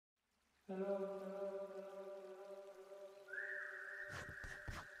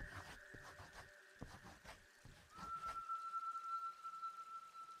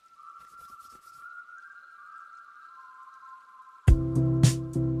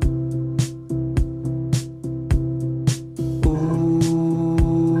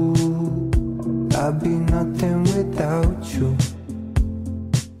I'd be nothing without you.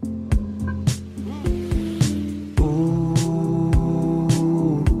 Ooh,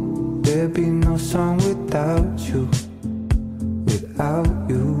 there'd be no song without you, without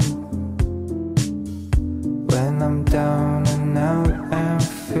you. When I'm down and out and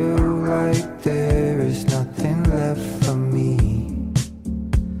feel like there is nothing left for me,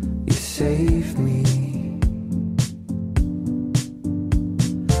 you save me.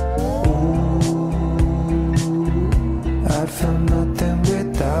 I'd feel nothing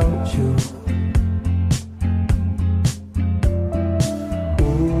without you.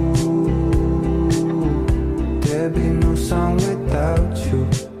 Ooh, there'd be no song without you,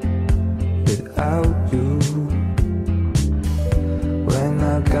 without you. When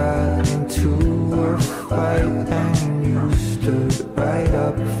I got into a fight and you stood right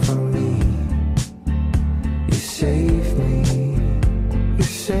up for me, you saved me, you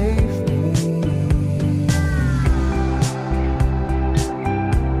saved me.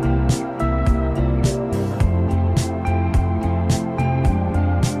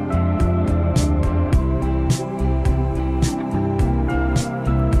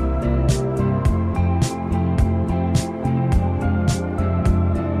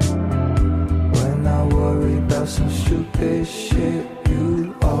 Some stupid shit,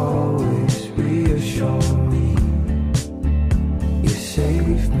 you always reassure me. You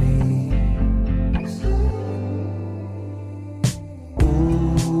save me.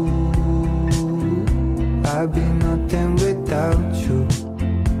 Ooh, I'd be nothing without you.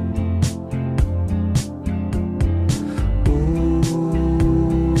 Ooh,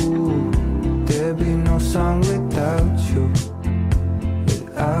 there'd be no song without you,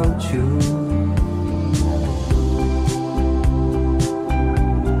 without you.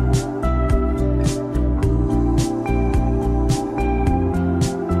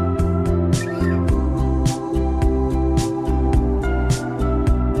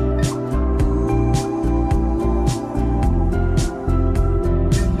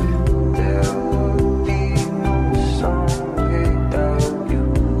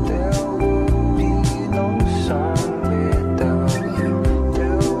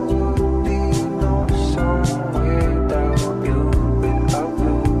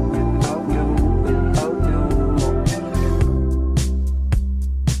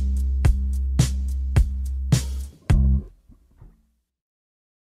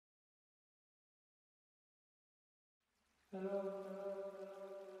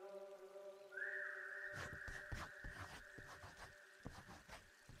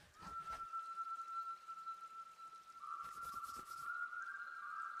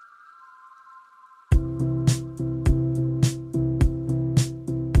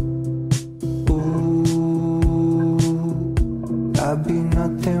 I'd be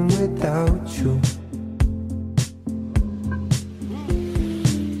nothing without you.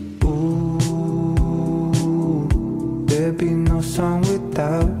 Ooh, there'd be no song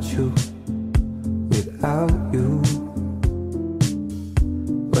without you, without you.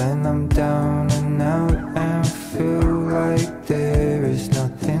 When I'm down and out and feel like there is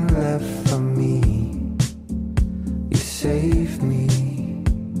nothing left for me, you save me.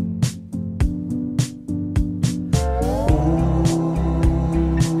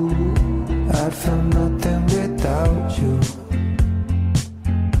 I'd feel nothing without you.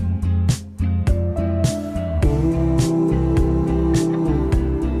 Ooh,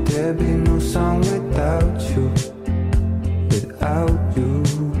 there'd be no song without you, without you.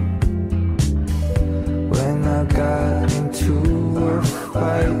 When I got into a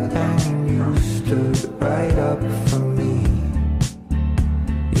fight and you stood right up for me,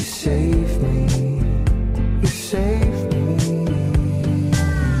 you saved me, you saved me.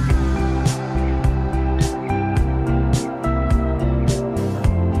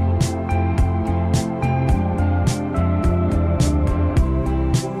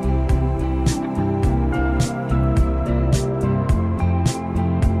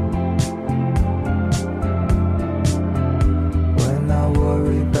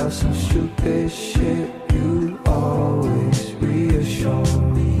 Some stupid shit, you always reassure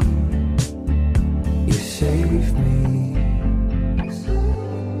me. You save me.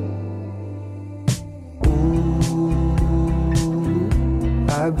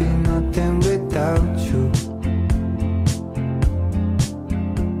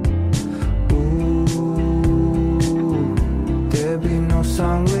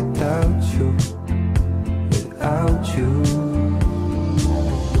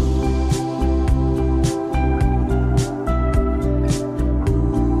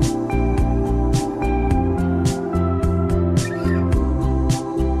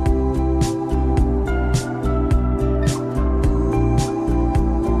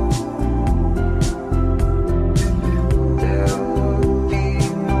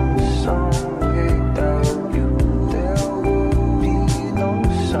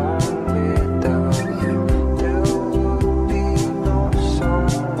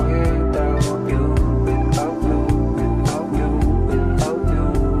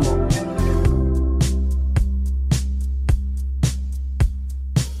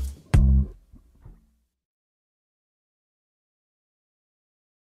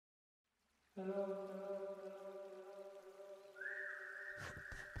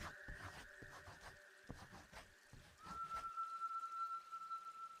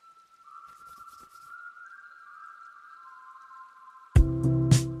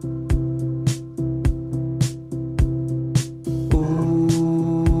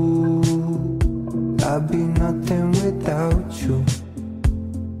 I'd be nothing without you.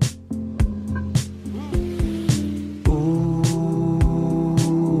 Ooh,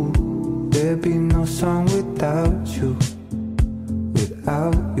 there'd be no song without you,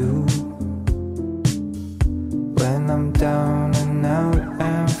 without you. When I'm down and out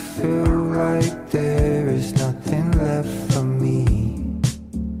and feel like there is nothing left for me,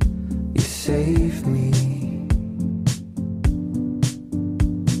 you save me.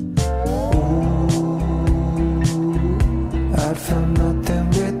 I'd feel nothing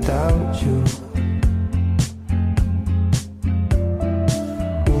without you.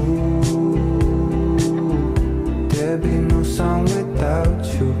 Ooh, there'd be no song without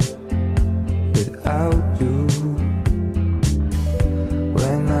you, without you.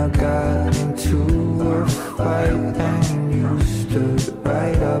 When I got into a fight and you stood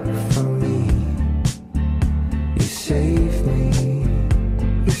right up for me, you saved me,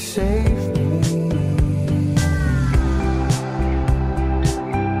 you saved me.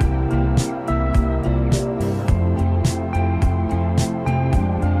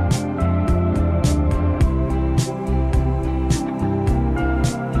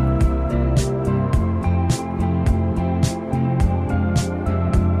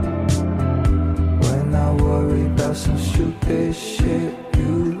 Some stupid shit,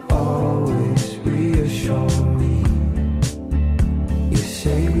 you always reassure me. You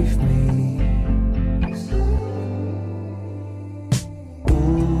save me.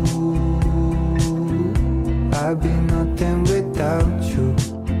 Ooh, I'd be nothing without you.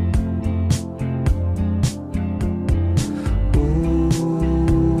 Ooh,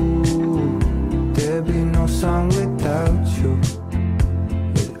 there'd be no song without you,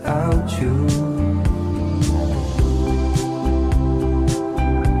 without you.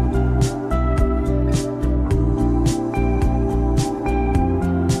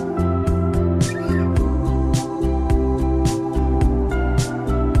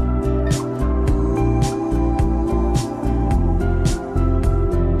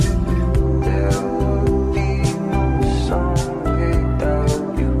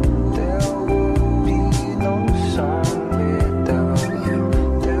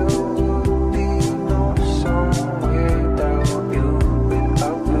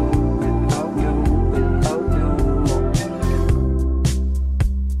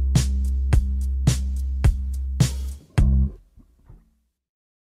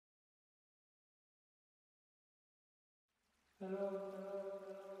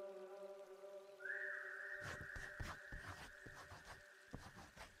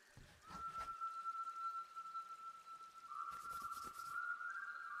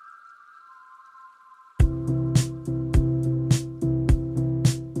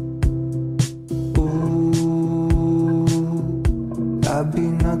 I'd be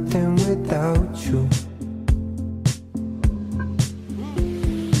nothing without you.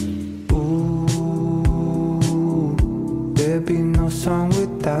 Ooh, there'd be no song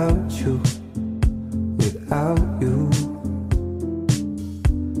without you, without you.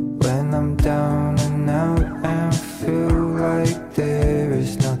 When I'm down and out and feel like there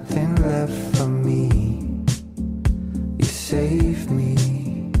is nothing left for me, you save me.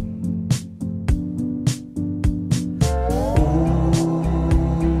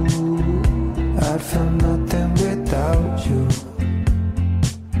 I'd feel nothing without you.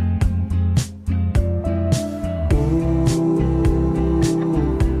 Ooh,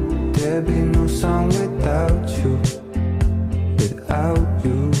 there'd be no song without you, without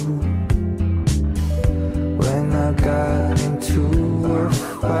you. When I got into a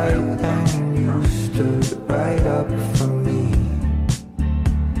fight and you stood right up for me,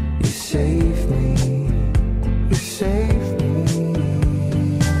 you saved me, you saved me.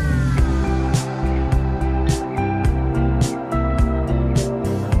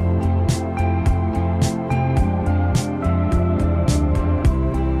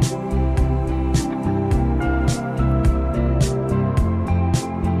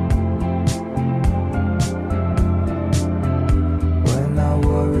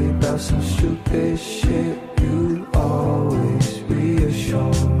 Some stupid shit, you'd always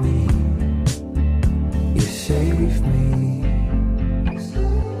reassure me. You save me.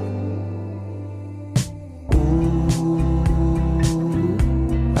 Ooh,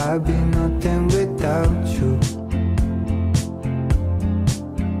 I'd be nothing without you.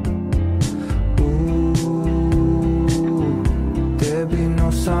 Ooh, there'd be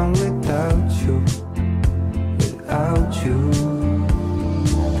no song without you, without you.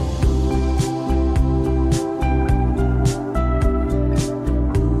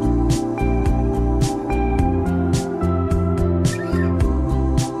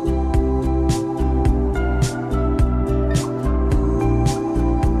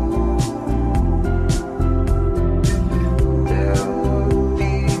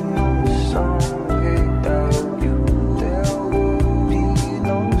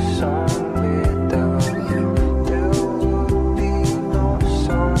 song without you. There would be no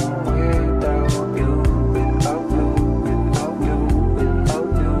song without you, without you, without you,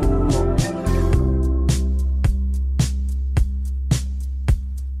 without you.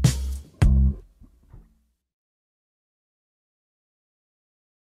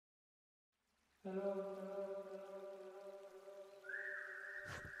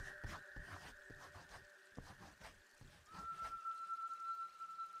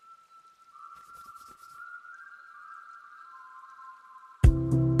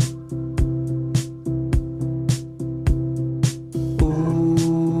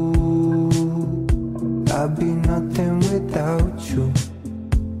 I'd be nothing without you.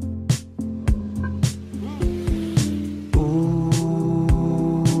 Ooh,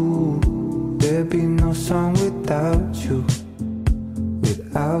 there'd be no song without you,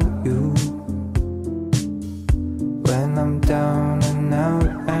 without you. When I'm down and out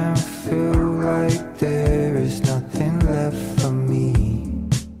and feel like there is nothing left for me,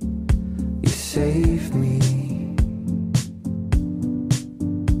 you save me.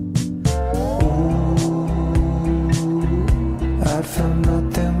 I'd feel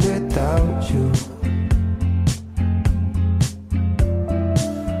nothing without you.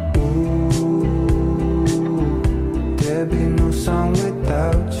 Ooh, there'd be no song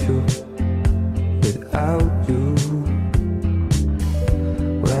without you, without you.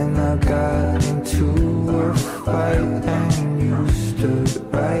 When I got into a fight and you stood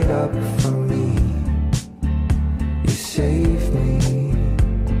right up for me, you saved me,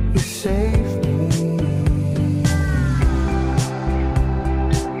 you saved me.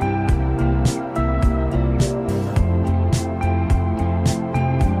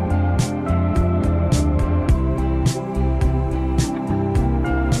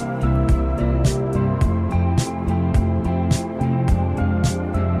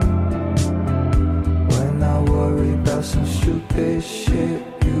 Some stupid shit,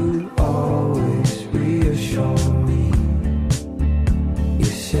 you always reassure me. You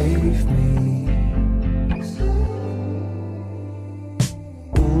save me.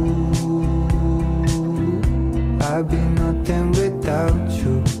 Ooh, I'd be nothing without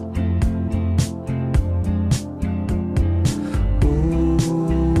you. Ooh,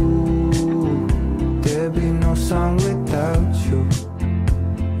 there'd be no song without you,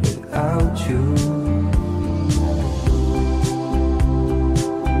 without you.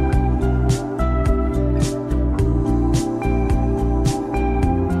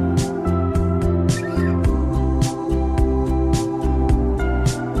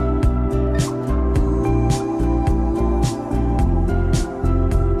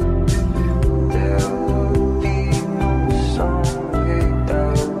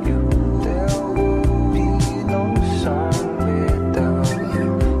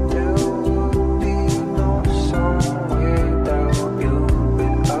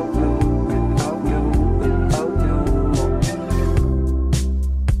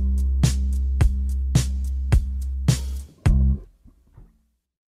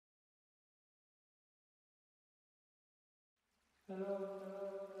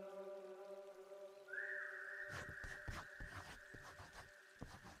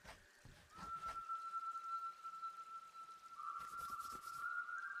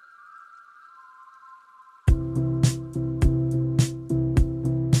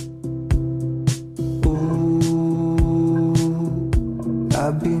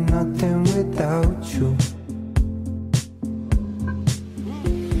 I'd be nothing without you.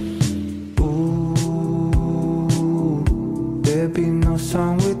 Ooh, there'd be no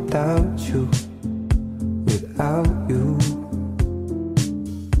song without you, without you.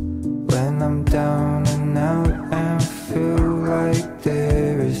 When I'm down and out and feel like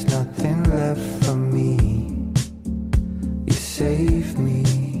there is nothing left for me, you save me.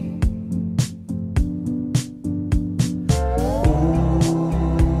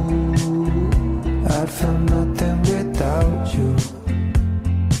 I'd feel nothing without you.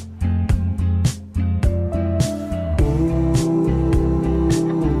 Ooh,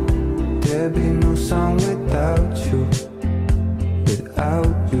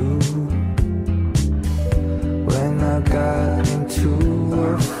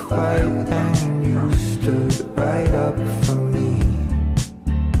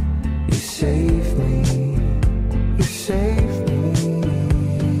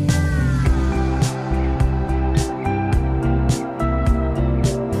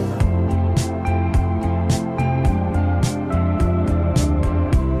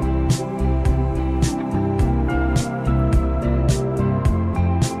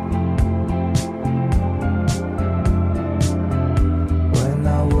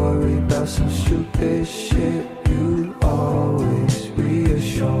 some stupid shit, you'd always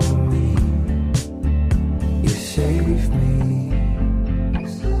reassure me. You save me.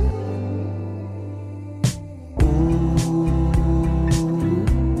 Ooh,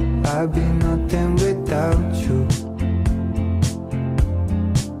 I'd be nothing without you.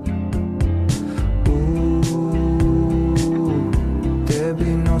 Ooh, there'd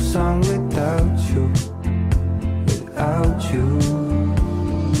be no song without you, without you.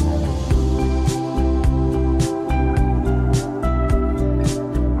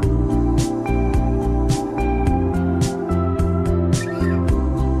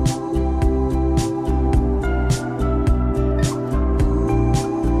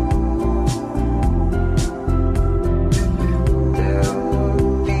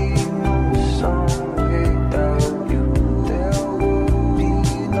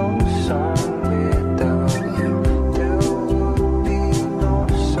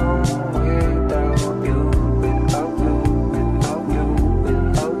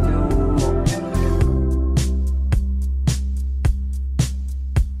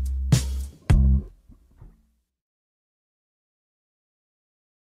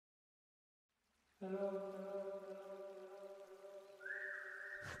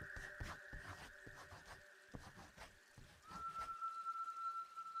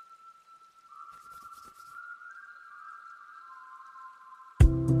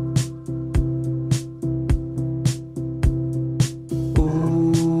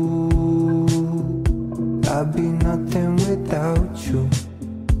 I'd be nothing without you.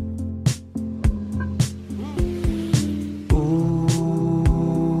 Ooh,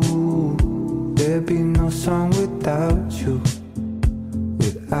 there'd be no song without you,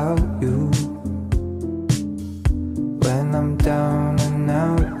 without you. When I'm down and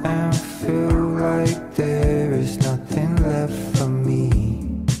out and feel like there is nothing left for me,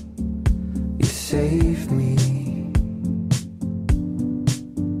 you save me.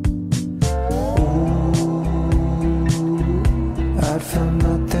 I'd feel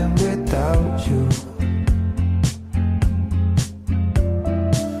nothing without you.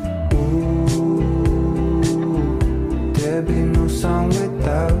 Ooh, there'd be no song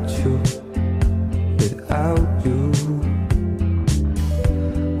without you, without you.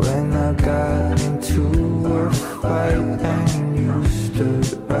 When I got into a fight and you stood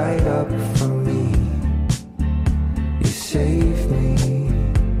right up for me, you saved me,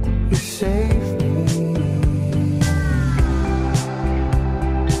 you saved me.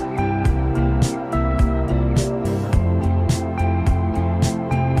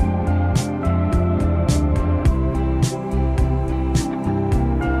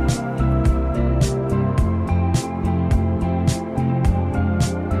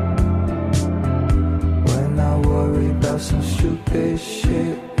 Some stupid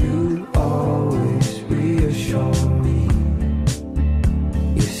shit, you'd always reassure me.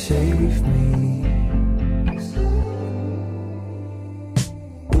 You save me.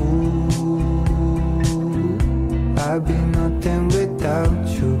 Ooh, I'd be nothing without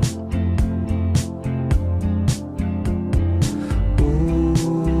you. Ooh,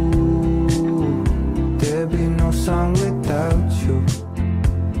 there'd be no song without you,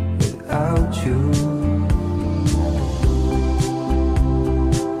 without you.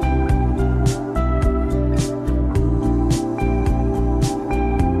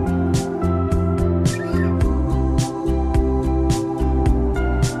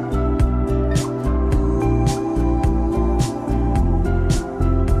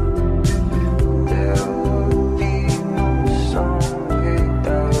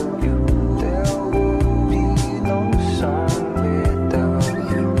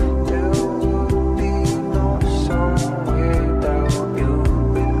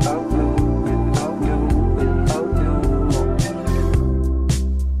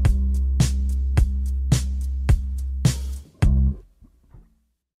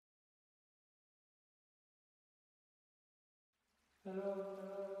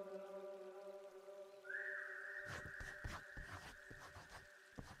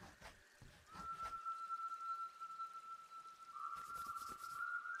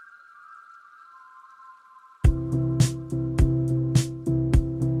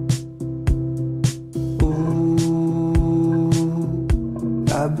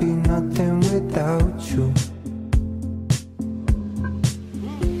 I'd be nothing without you.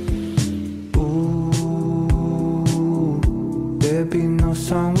 Ooh, there'd be no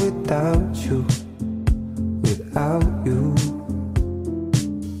song without you, without you.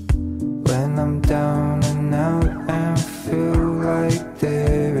 When I'm down and out and feel like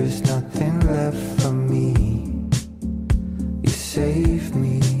there is nothing left for me, you save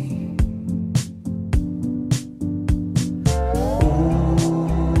me.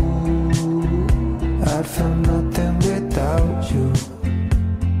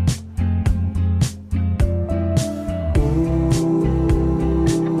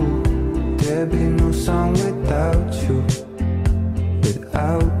 There'd be no song without you,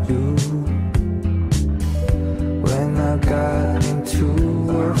 without you. When I got into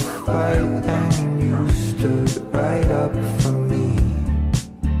a fight and you stood right up for me,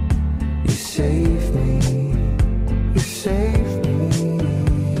 you saved me, you saved me.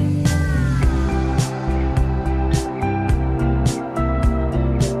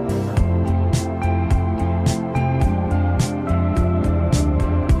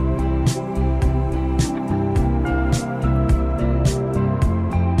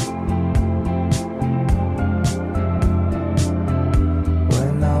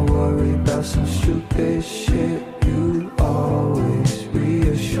 Some stupid shit, you'd always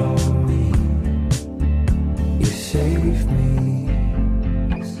reassure me. You saved me.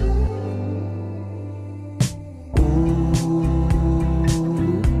 Ooh,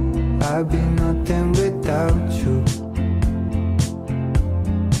 I'd be nothing without you.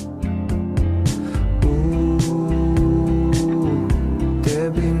 Ooh,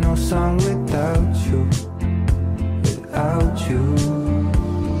 there'd be no song without you, without you.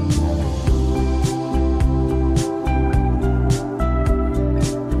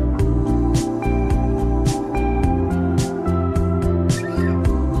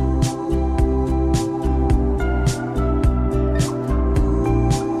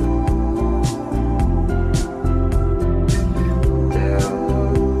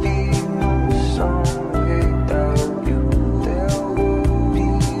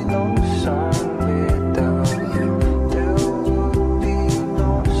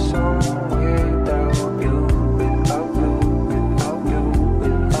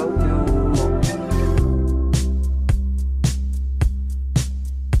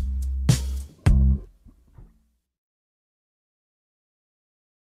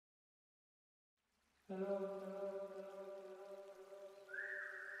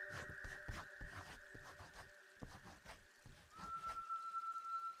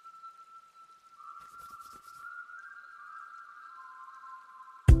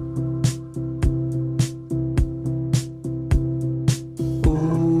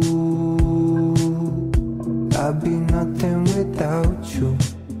 I'd be nothing without you.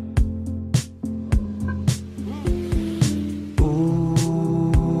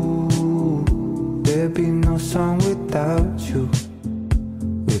 Ooh, there'd be no song without you,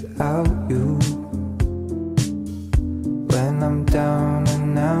 without you. When I'm down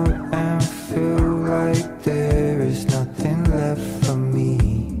and out and feel like there is nothing left for me,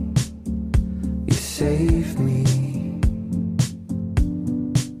 you save me.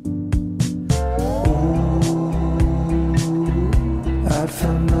 I'd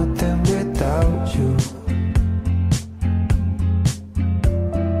feel nothing without you.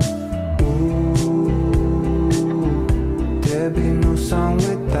 Ooh, there'd be no song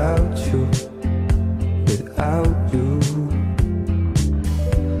without you, without you.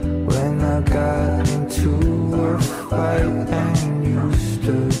 When I got into a fight and you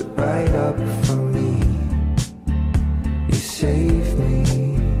stood right up for me, you saved me,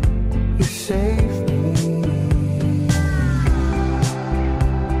 you saved me.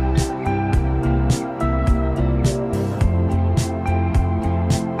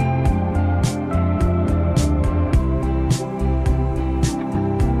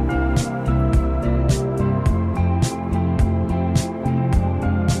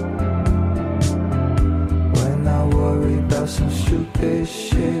 Some stupid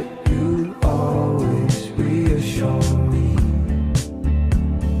shit, you'd always reassure me.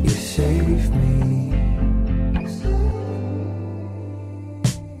 You saved me.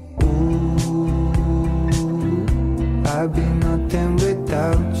 Ooh, I'd be nothing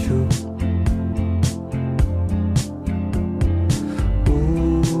without you.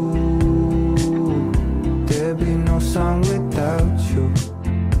 Ooh, there'd be no song without you,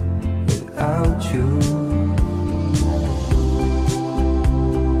 without you.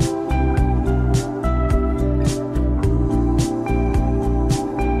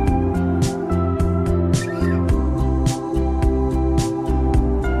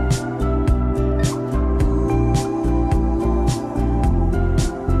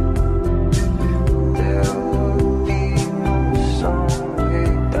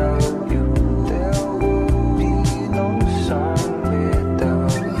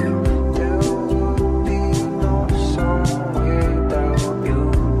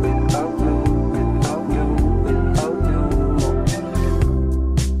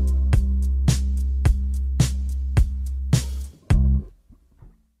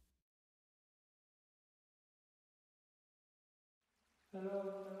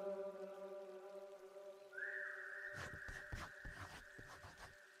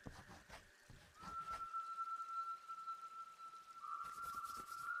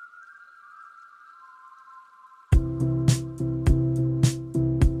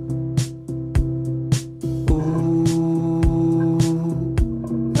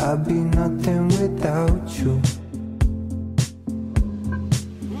 I'd be nothing without you.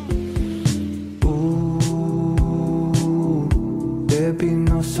 Ooh, there'd be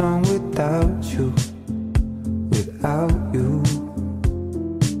no song without you, without you.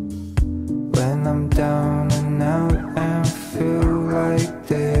 When I'm down and out and feel like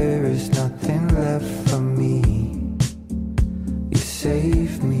there is nothing left for me, you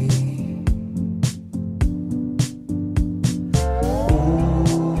save me.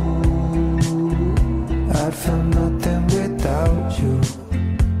 I'd feel nothing without you.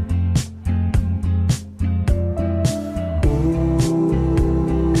 Ooh,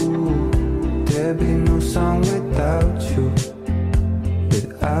 there'd be no song without you,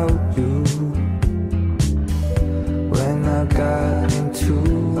 without you. When I got into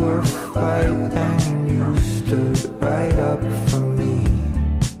a fight and you stood right up for me,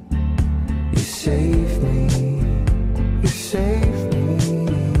 you saved me, you saved me.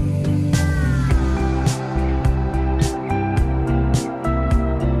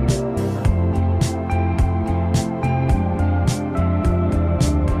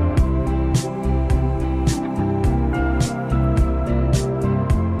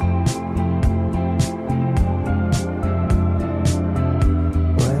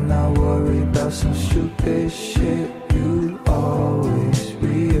 Some stupid shit, you'd always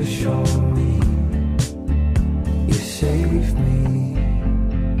reassure me. You save me.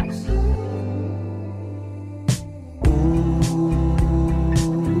 Ooh,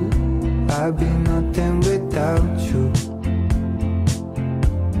 I'd be nothing without you.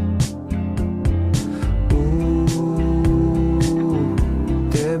 Ooh,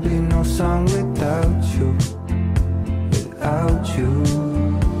 there'd be no song without you, without you.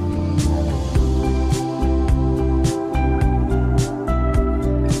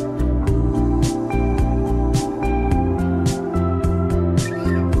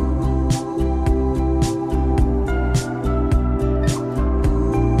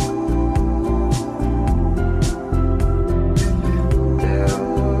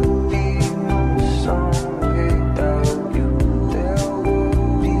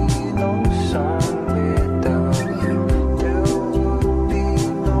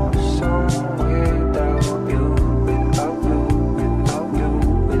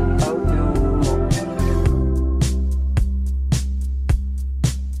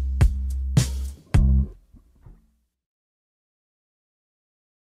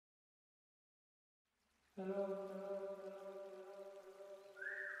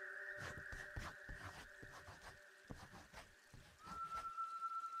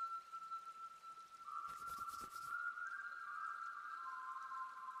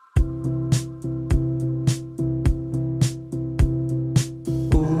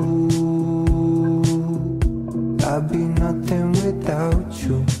 I'd be nothing without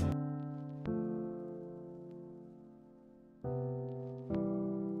you.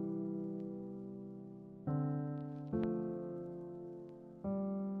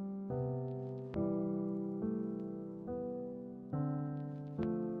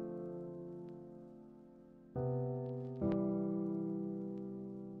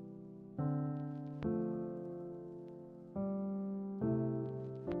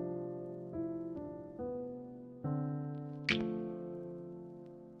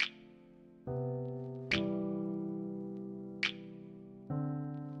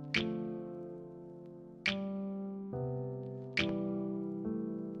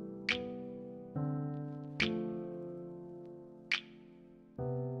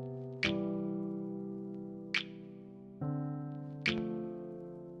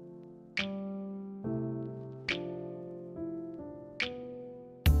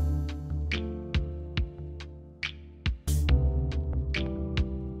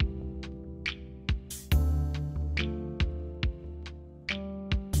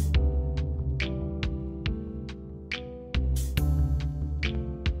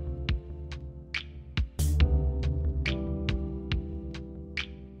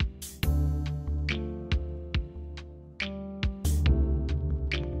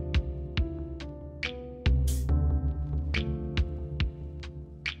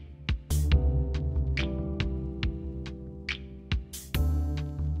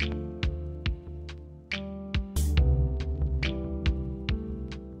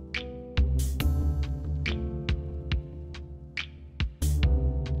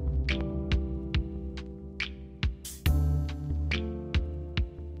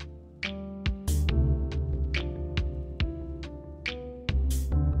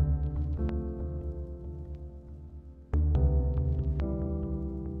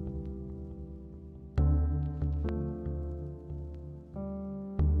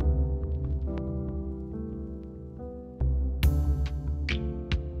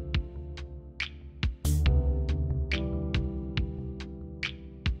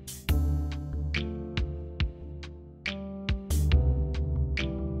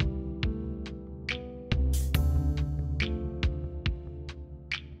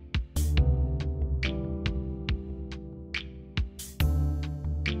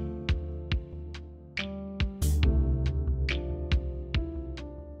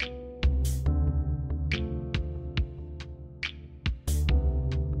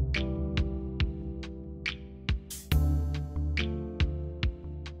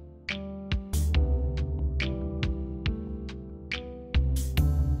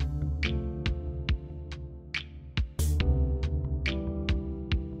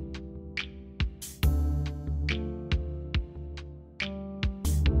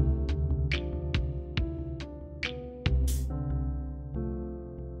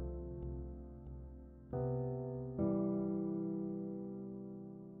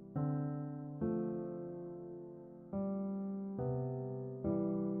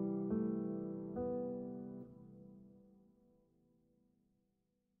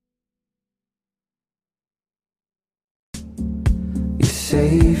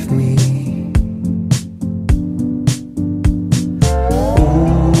 save me.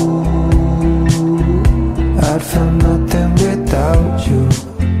 I'd feel nothing without you.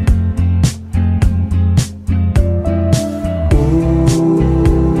 Ooh,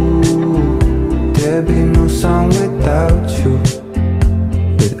 there'd be no song without you,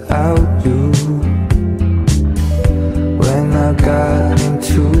 without you. When I got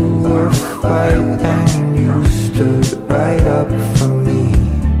into a fight and you stood right up for me,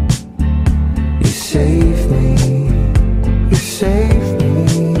 you saved me, you saved me.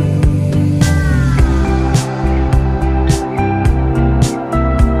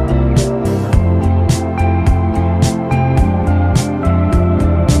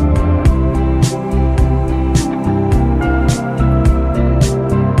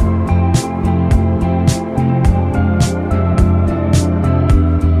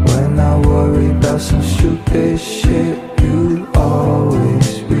 Some stupid shit, you'd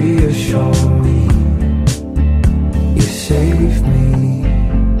always reassure me. You saved me.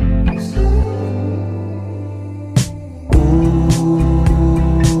 Ooh,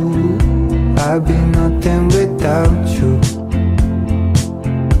 I'd be nothing without you.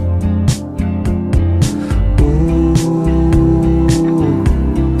 Ooh,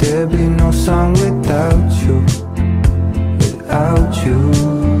 there'd be no song without you, without you.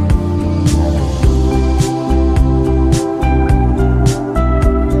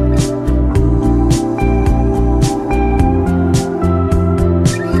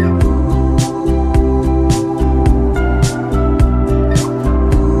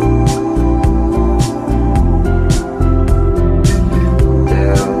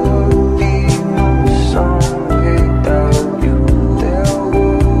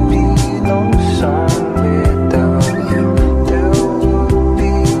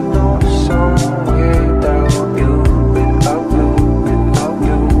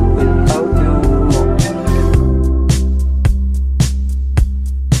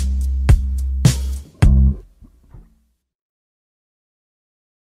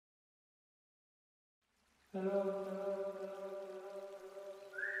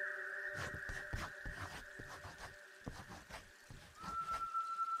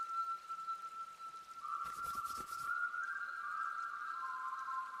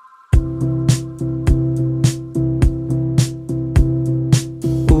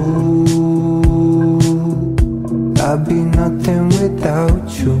 I'd be nothing without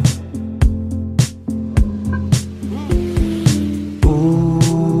you.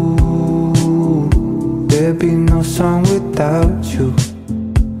 Ooh, there'd be no song without you,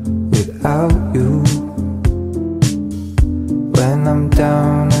 without you. When I'm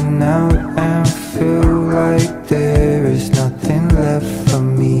down and out and feel like there is nothing left for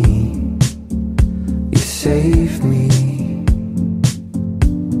me, you save me.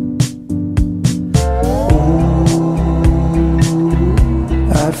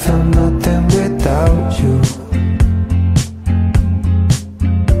 I'd feel nothing without you.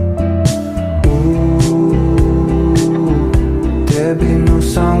 Ooh, there'd be no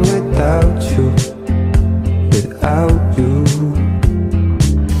song without you, without you.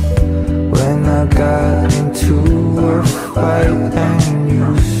 When I got into a fight and you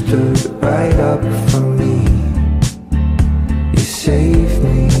stood right up for me, you saved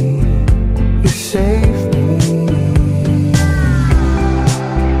me, you saved me.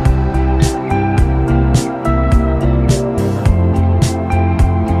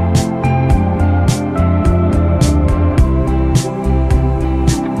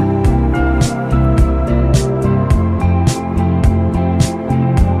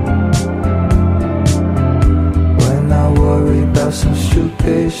 Some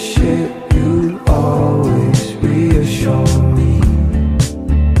stupid shit, you'd always reassure me.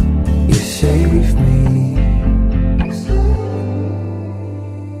 You saved me.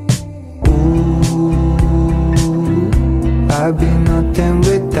 Ooh, I'd be nothing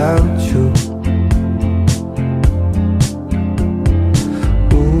without you.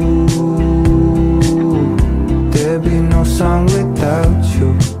 Ooh, there'd be no song without you,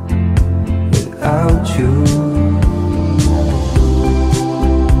 without you.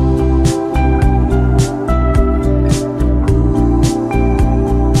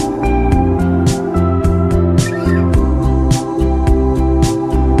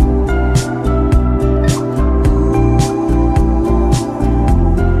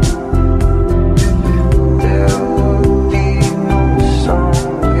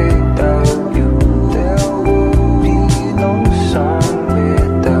 Song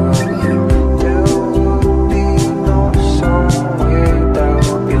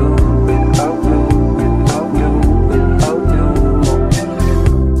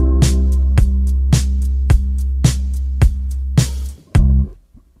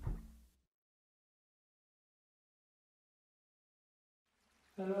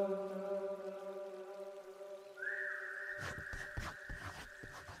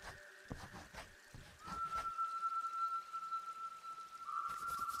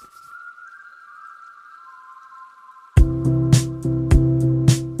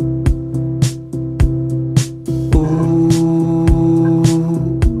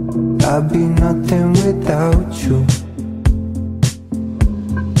I'd be nothing without you.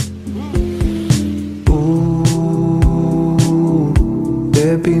 Ooh,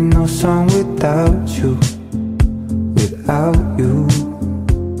 there'd be no song without you, without you.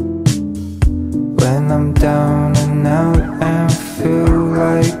 When I'm down and out and feel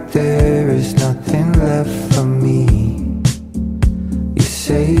like there is nothing left for me, you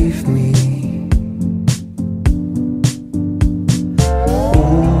save me.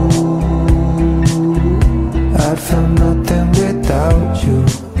 I'd feel nothing without you.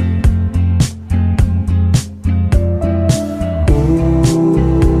 Ooh,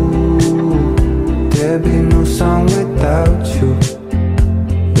 there'd be no song without you,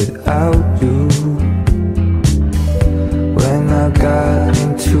 without you. When I got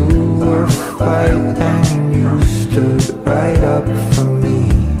into a fight and you stood right up for me,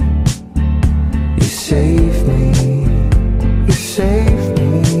 you saved me, you saved me.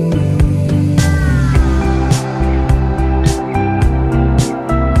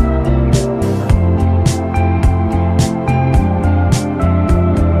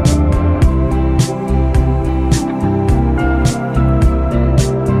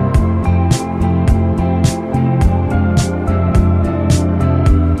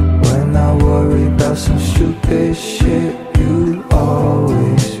 Some stupid shit, you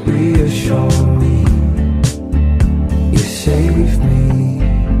always reassure me. You save me.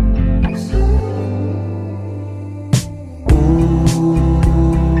 Ooh,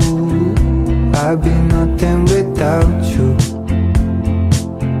 I'd be nothing without you.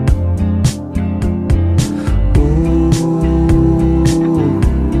 Ooh,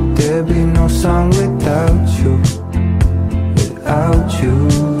 there'd be no song without you, without you.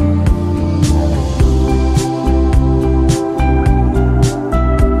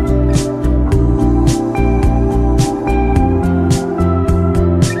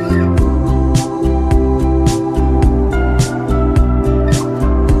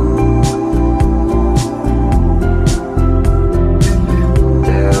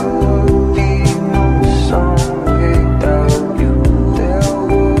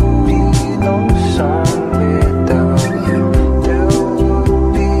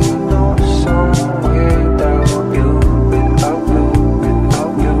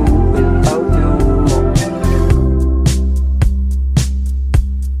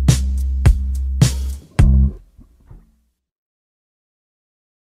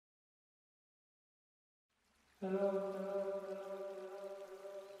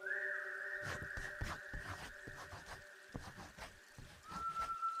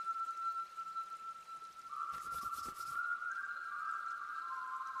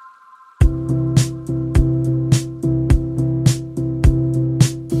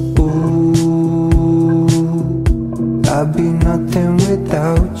 I'd be nothing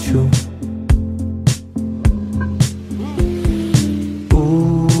without you.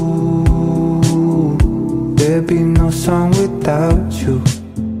 Ooh, there'd be no song without you,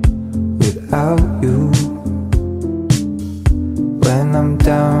 without you. When I'm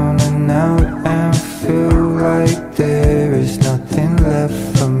down and out and feel like there is nothing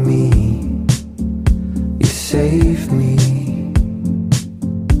left for me, you save me.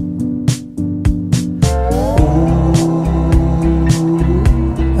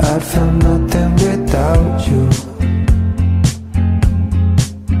 I'd feel nothing without you.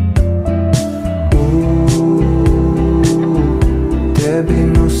 Ooh, there'd be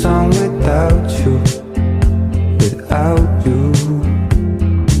no song without you, without you.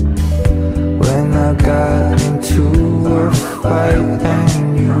 When I got into a fight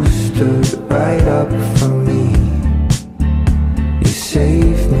and you stood right up for me, you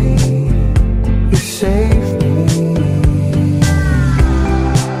saved me, you saved me.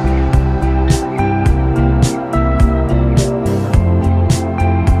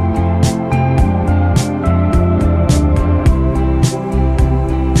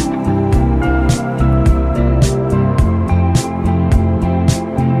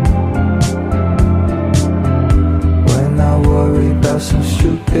 Some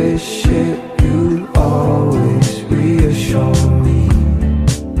stupid shit, you always reassure me.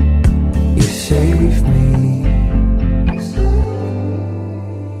 You save me.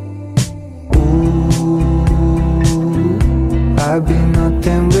 Ooh, I'd be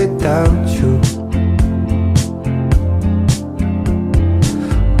nothing without you.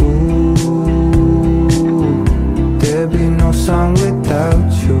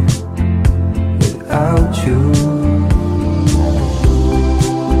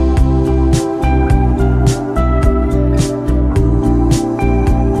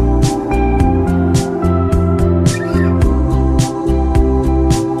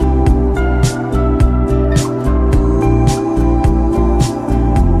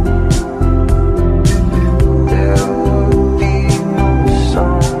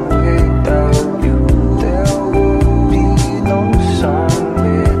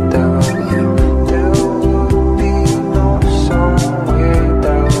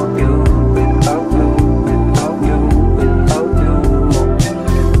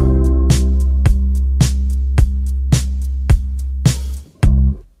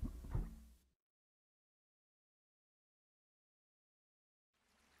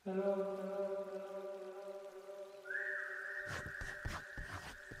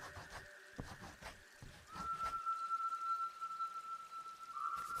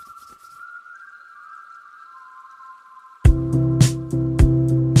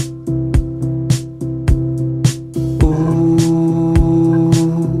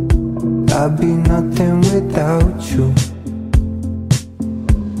 I'd be nothing without you.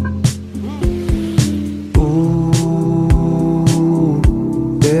 Ooh,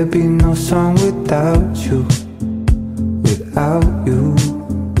 there'd be no song without you, without you.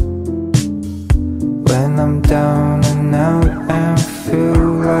 When I'm down and out and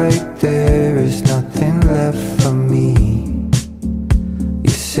feel like there is nothing left for me,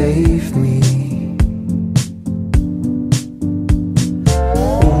 you save me.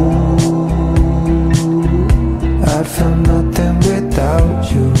 I'd feel nothing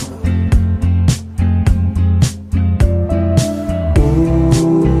without you. Ooh,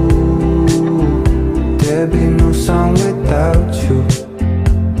 there'd be no song without you,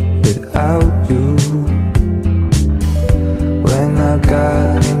 without you. When I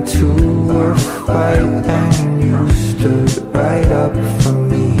got into a fight and you stood right up for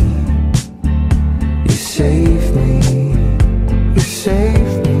me, you saved me, you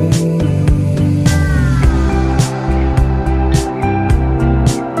saved me.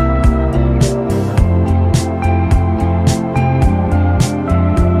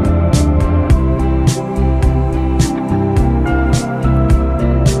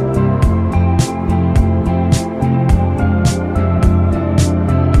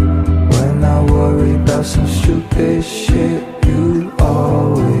 Some stupid shit, you'd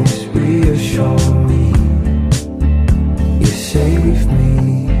always reassure me. You save me.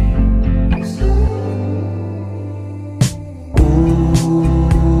 Ooh,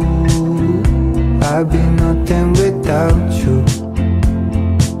 I'd be nothing without you.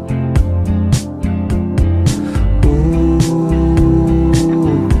 Ooh,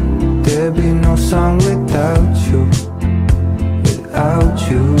 there'd be no song without you, without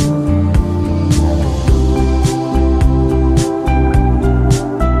you.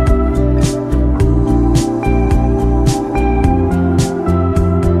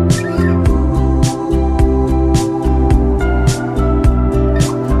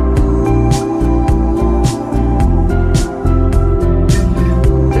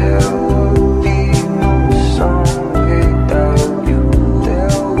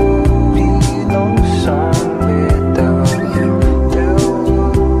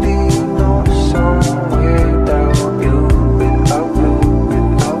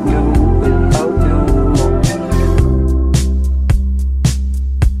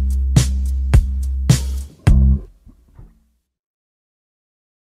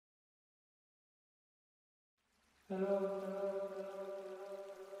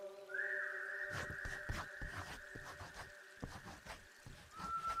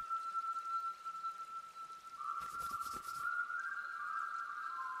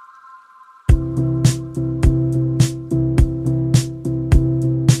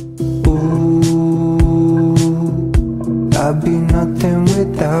 I'd be nothing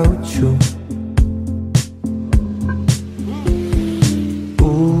without you.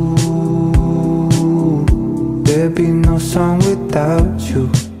 Ooh, there'd be no song without you,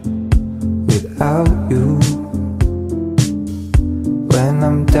 without you. When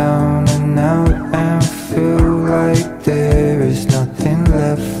I'm down and out and feel like there is nothing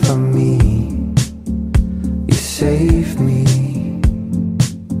left for me, you save me.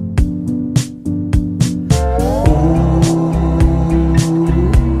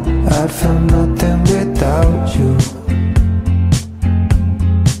 I'd feel nothing without you.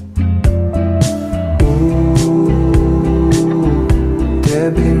 Ooh,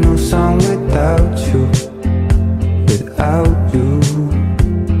 there'd be no song without you, without you.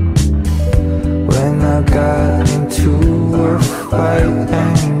 When I got into a fight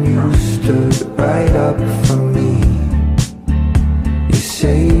and you stood right up for me, you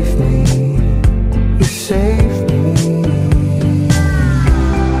saved me, you saved me.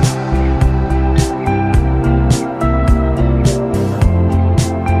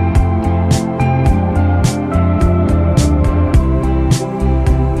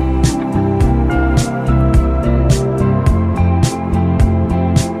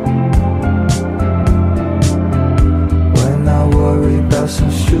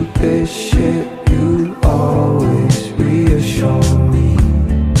 Some stupid shit, you'd always reassure me.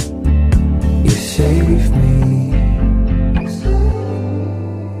 You save me.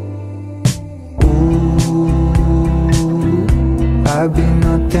 Ooh, I'd be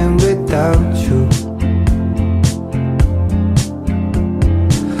nothing without you.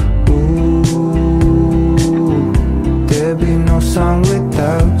 Ooh, there'd be no song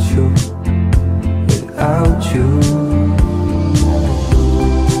without you, without you.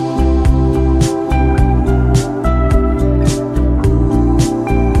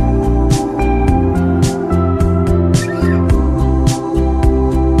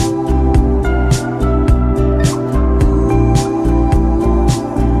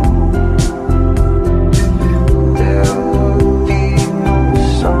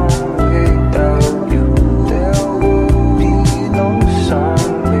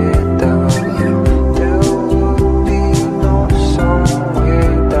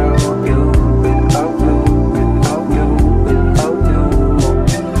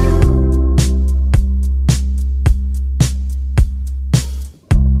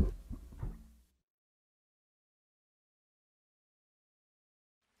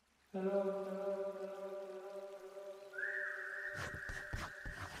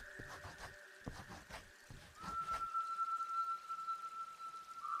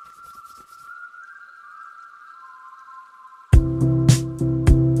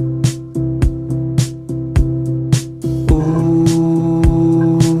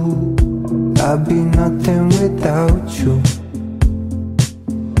 I'd be nothing without you.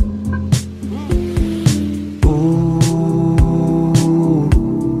 Ooh,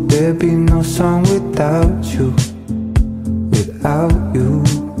 there'd be no song without you, without you.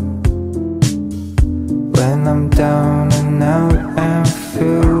 When I'm down and out and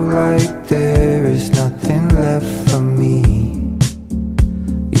feel like there is nothing left for me,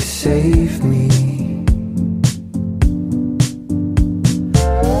 you save me.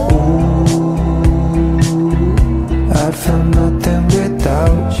 I'd feel nothing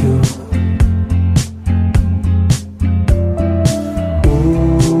without you.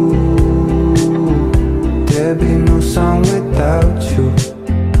 Ooh, there'd be no song without you,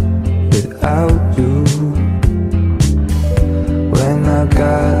 without you. When I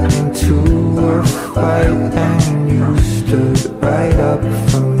got into a fight and you stood right up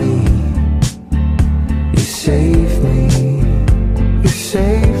for me, you saved me, you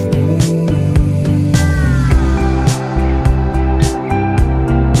saved me.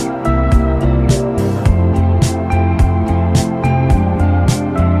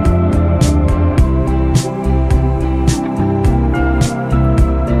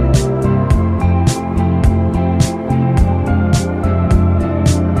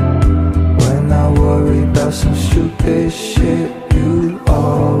 Some stupid shit, you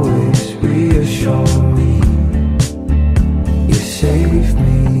always reassure me. You save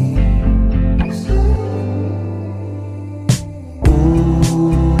me.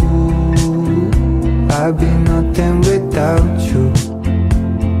 Ooh, I'd be nothing without you.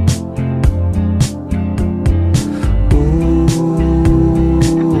 Ooh,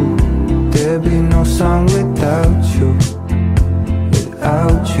 there'd be no song without you,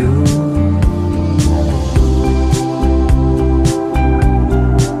 without you.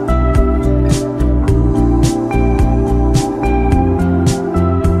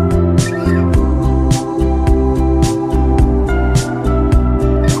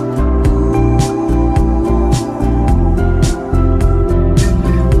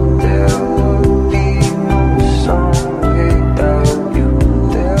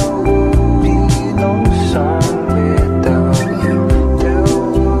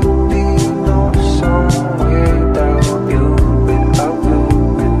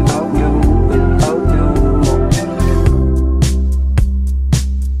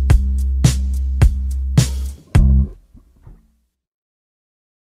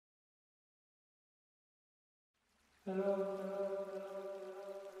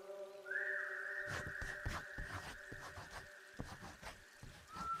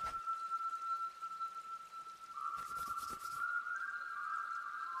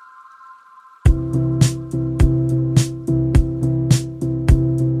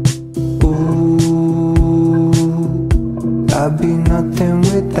 I'd be nothing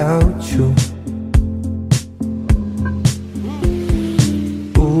without you.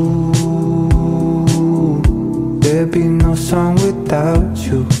 Ooh, there'd be no song without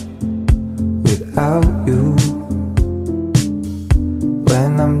you, without you.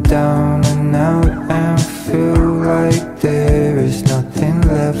 When I'm down and out and feel like there is nothing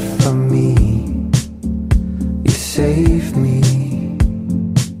left for me, you save me.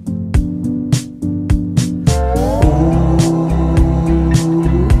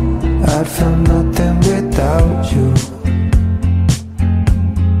 I'd feel nothing without you.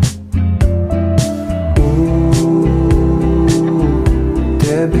 Ooh,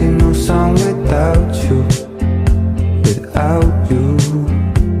 there'd be no song without you, without you.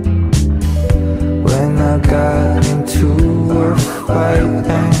 When I got into a fight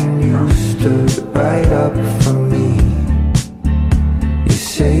and you stood right up for me, you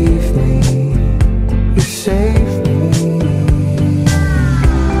saved me, you saved me.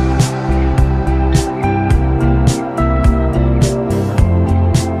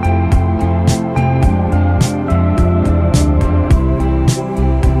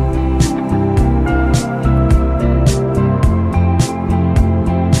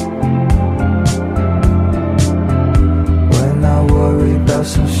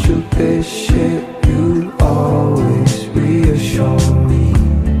 Some stupid shit, you always reassure me.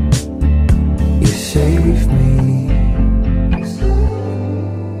 You save me.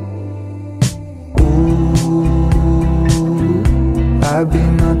 Ooh, I'd be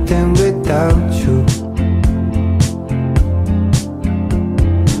nothing without you.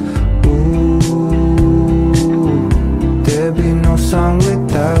 song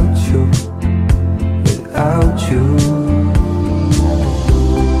without you, without you.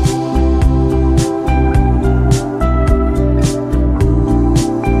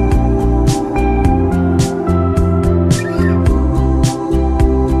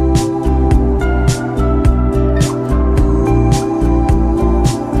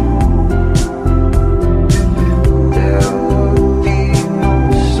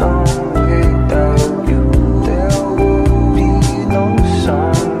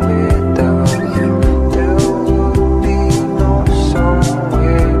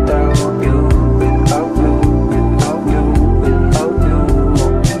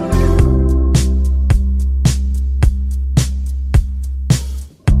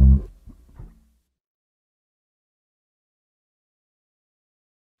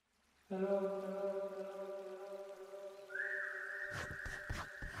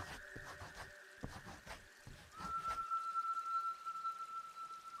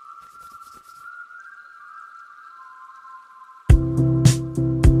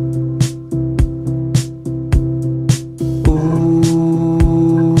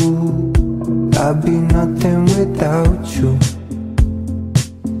 I'd be nothing without you.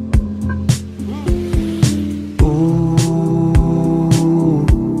 Ooh,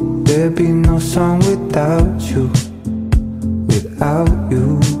 there'd be no song without you, without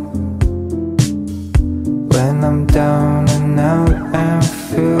you. When I'm down and out and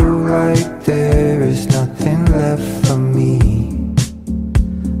feel like there is nothing left for me,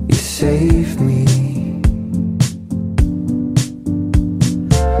 you save me.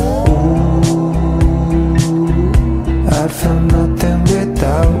 I'd feel nothing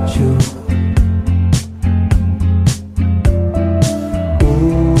without you.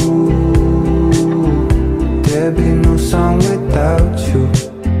 Ooh, there'd be no song without you,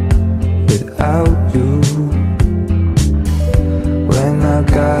 without you. When I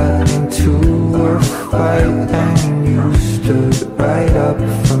got into a fight and you stood right up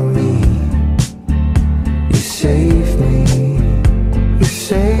for me, you saved me, you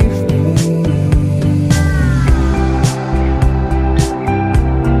saved me.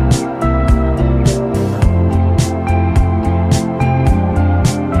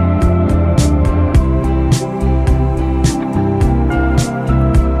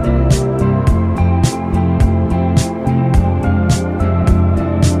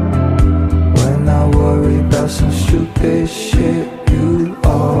 Some stupid shit, you'd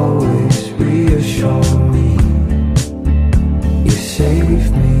always reassure me. You save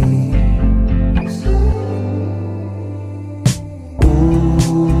me. Ooh,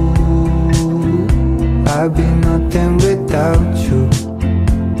 I'd be nothing without you.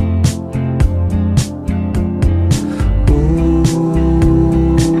 Ooh,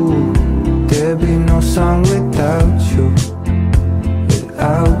 there'd be no song without you,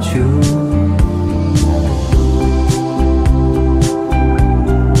 without you.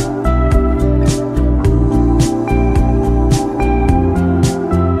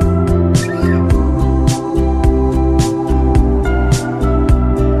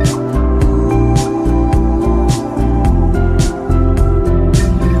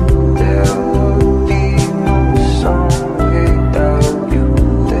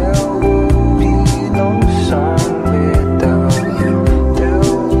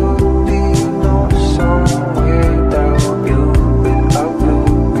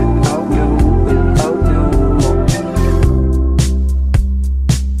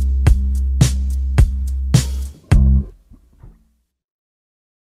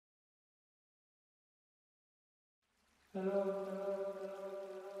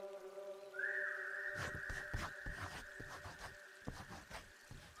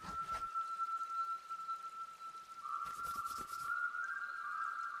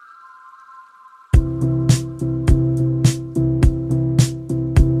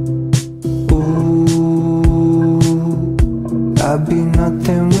 I'd be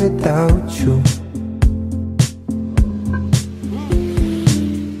nothing without you.